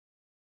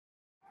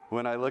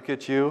When I look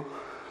at you,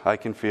 I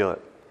can feel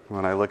it.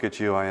 When I look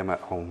at you, I am at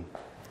home.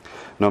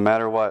 No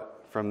matter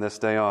what, from this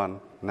day on,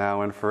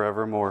 now and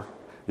forevermore,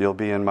 you'll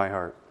be in my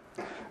heart.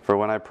 For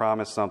when I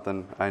promise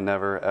something, I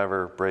never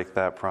ever break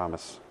that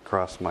promise.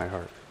 Cross my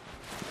heart.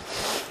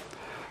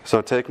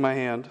 So take my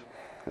hand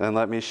and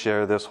let me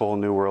share this whole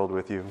new world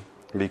with you.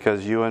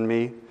 Because you and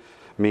me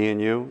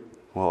and you,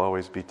 will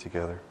always be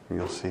together.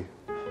 You'll see.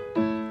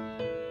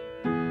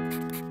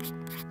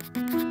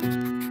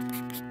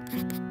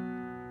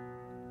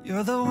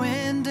 You're the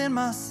wind in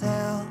my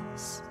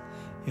sails.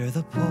 You're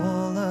the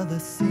pull of the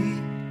sea.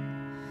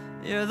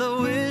 You're the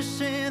wish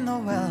in the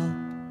well.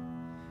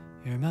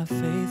 You're my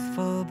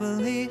faithful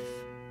belief.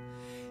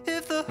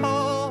 If the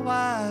whole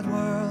wide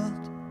world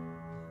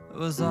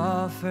was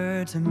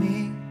offered to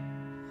me,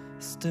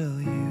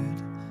 still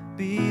you'd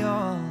be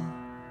all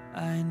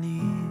I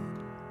need.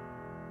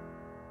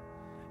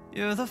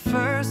 You're the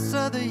first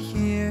of the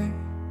year,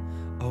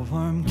 a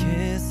warm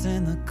kiss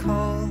in the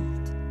cold.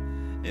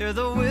 You're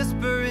the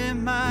whisper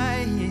in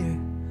my ear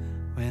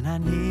when I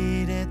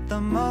need it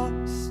the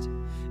most.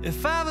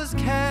 If I was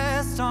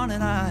cast on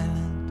an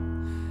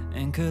island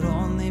and could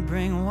only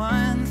bring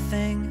one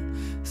thing,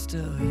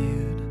 still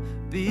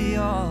you'd be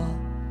all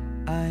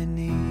I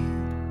need.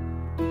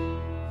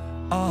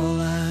 All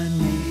I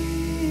need,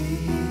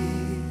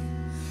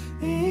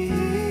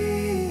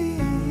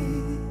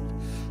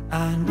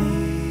 I need.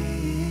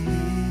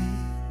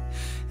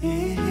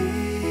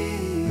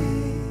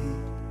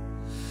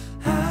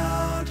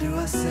 How do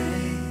I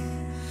say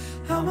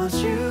how much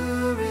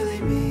you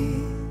really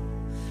mean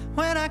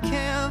when I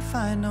can't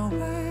find no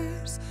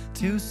words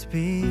to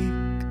speak?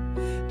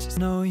 Just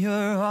know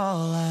you're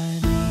all I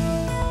need.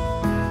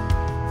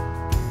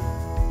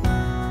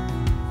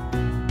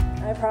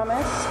 I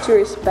promise to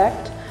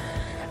respect,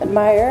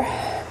 admire,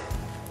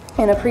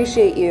 and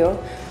appreciate you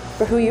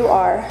for who you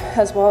are,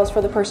 as well as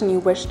for the person you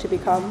wish to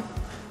become.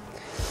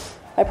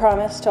 I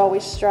promise to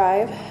always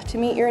strive to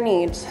meet your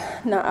needs,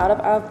 not out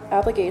of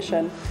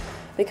obligation,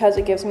 because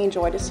it gives me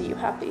joy to see you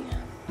happy.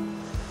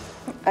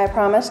 I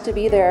promise to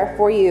be there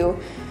for you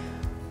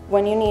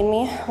when you need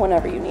me,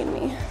 whenever you need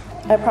me.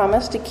 I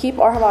promise to keep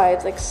our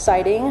lives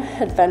exciting,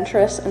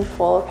 adventurous, and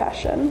full of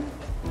passion.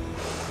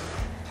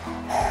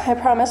 I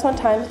promise when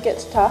times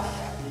get tough,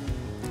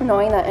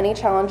 knowing that any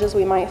challenges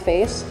we might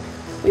face,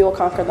 we will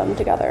conquer them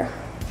together.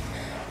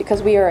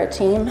 Because we are a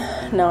team,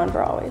 now and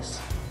for always.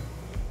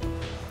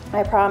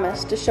 I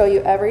promise to show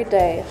you every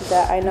day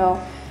that I know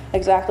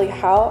exactly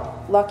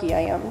how lucky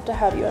I am to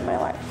have you in my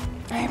life.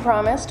 I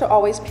promise to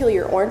always peel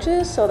your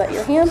oranges so that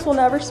your hands will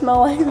never smell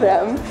like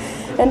them,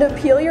 and to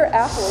peel your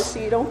apples so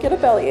you don't get a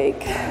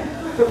bellyache.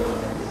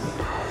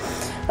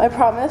 I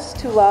promise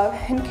to love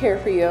and care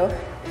for you,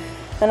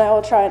 and I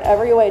will try in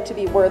every way to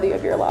be worthy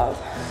of your love.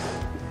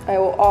 I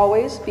will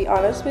always be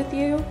honest with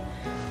you,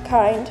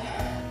 kind,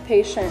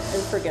 patient,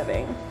 and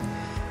forgiving.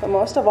 But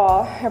most of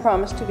all, I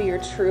promise to be your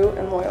true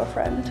and loyal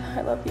friend.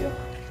 I love you.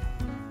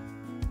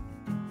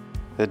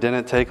 It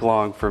didn't take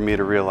long for me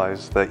to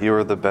realize that you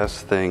were the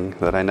best thing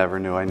that I never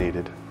knew I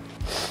needed.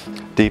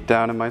 Deep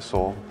down in my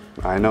soul,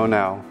 I know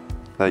now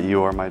that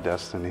you are my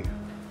destiny.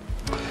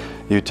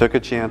 You took a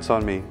chance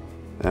on me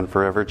and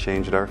forever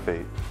changed our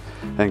fate,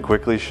 and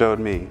quickly showed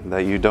me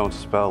that you don't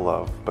spell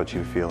love, but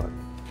you feel it.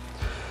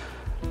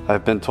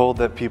 I've been told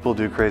that people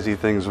do crazy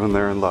things when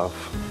they're in love.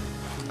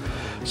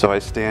 So I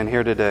stand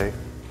here today,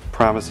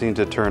 promising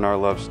to turn our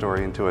love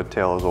story into a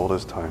tale as old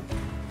as time.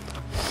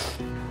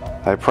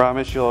 I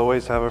promise you'll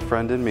always have a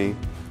friend in me,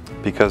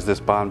 because this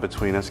bond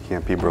between us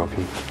can't be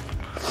broken.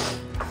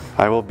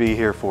 I will be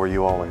here for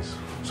you always,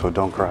 so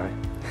don't cry.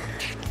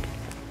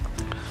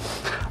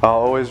 I'll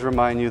always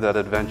remind you that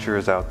adventure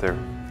is out there,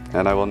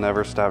 and I will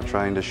never stop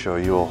trying to show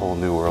you a whole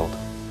new world.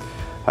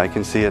 I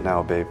can see it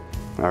now, babe.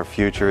 Our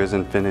future is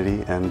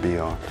infinity and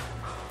beyond.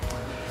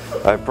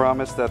 I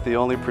promise that the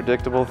only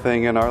predictable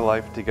thing in our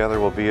life together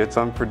will be its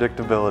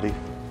unpredictability,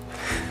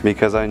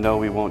 because I know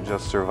we won't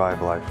just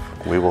survive life,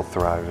 we will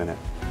thrive in it.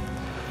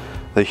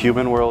 The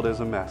human world is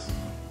a mess.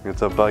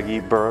 It's a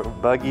bug-eat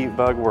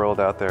bug world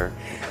out there,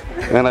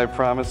 and I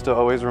promise to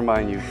always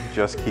remind you,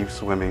 just keep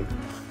swimming.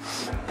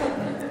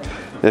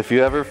 If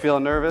you ever feel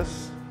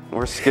nervous,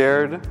 or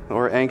scared,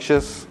 or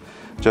anxious,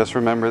 just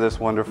remember this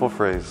wonderful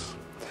phrase,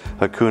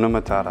 Hakuna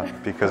Matata,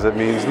 because it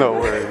means no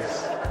worries.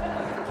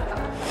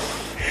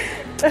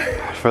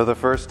 For the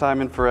first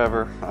time in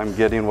forever, I'm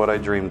getting what I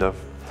dreamed of,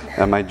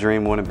 and my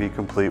dream wouldn't be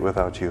complete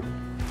without you.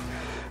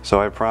 So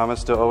I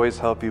promise to always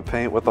help you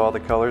paint with all the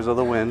colors of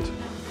the wind.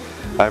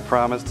 I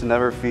promise to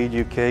never feed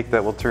you cake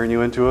that will turn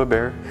you into a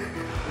bear.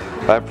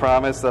 I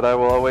promise that I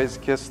will always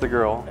kiss the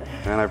girl,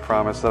 and I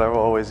promise that I will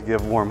always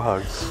give warm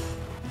hugs.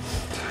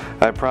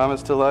 I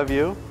promise to love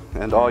you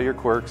and all your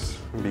quirks,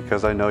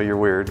 because I know you're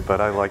weird, but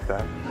I like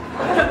that.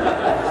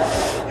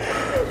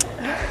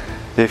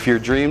 If your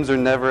dreams are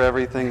never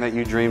everything that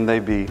you dreamed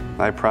they'd be,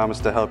 I promise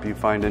to help you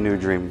find a new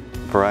dream.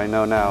 For I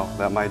know now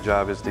that my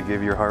job is to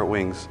give your heart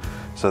wings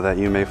so that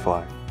you may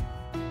fly.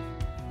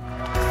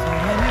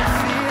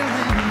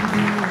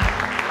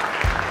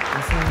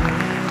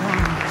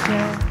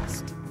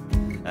 chest.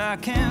 I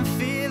can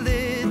feel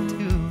it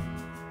too.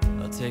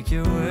 I'll take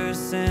your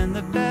worst and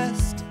the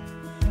best.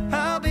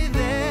 I'll be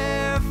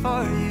there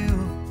for you,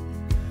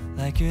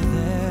 like you're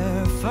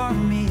there for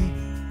me,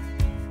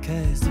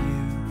 'cause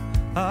you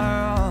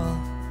are all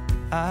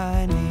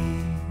I need.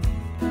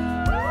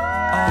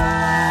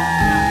 All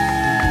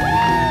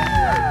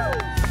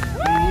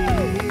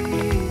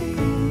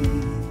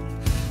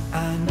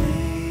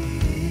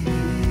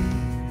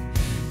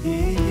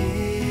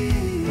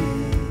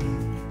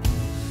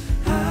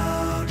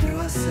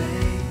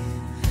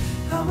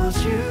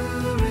you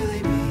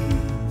really mean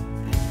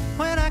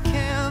when I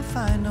can't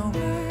find no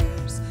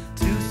words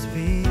to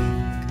speak.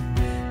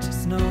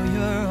 Just know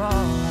you're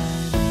all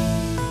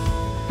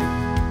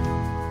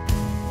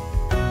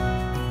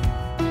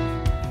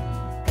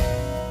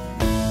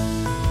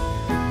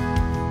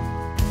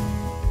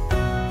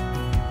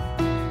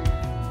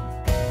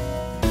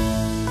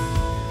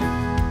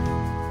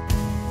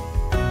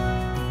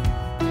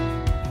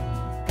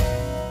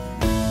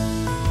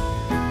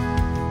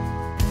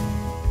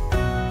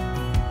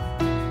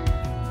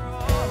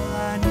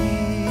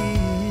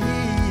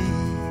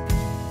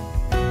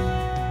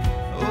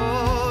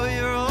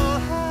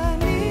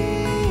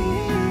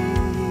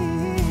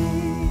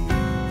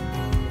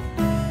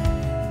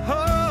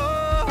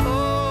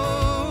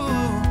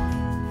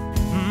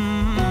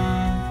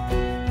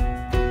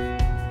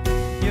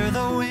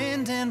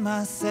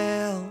I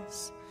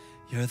sails.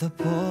 You're the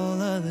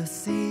pull of the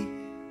sea.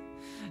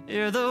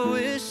 You're the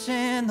wish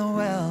in the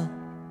well,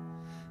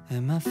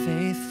 and my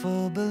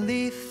faithful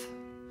belief.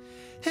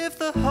 If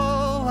the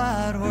whole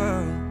wide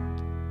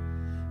world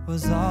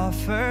was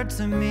offered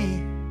to me,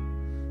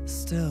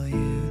 still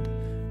you'd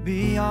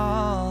be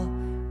all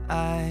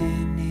I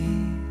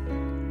need.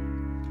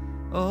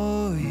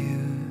 Oh,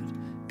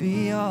 you'd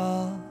be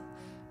all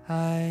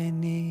I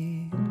need.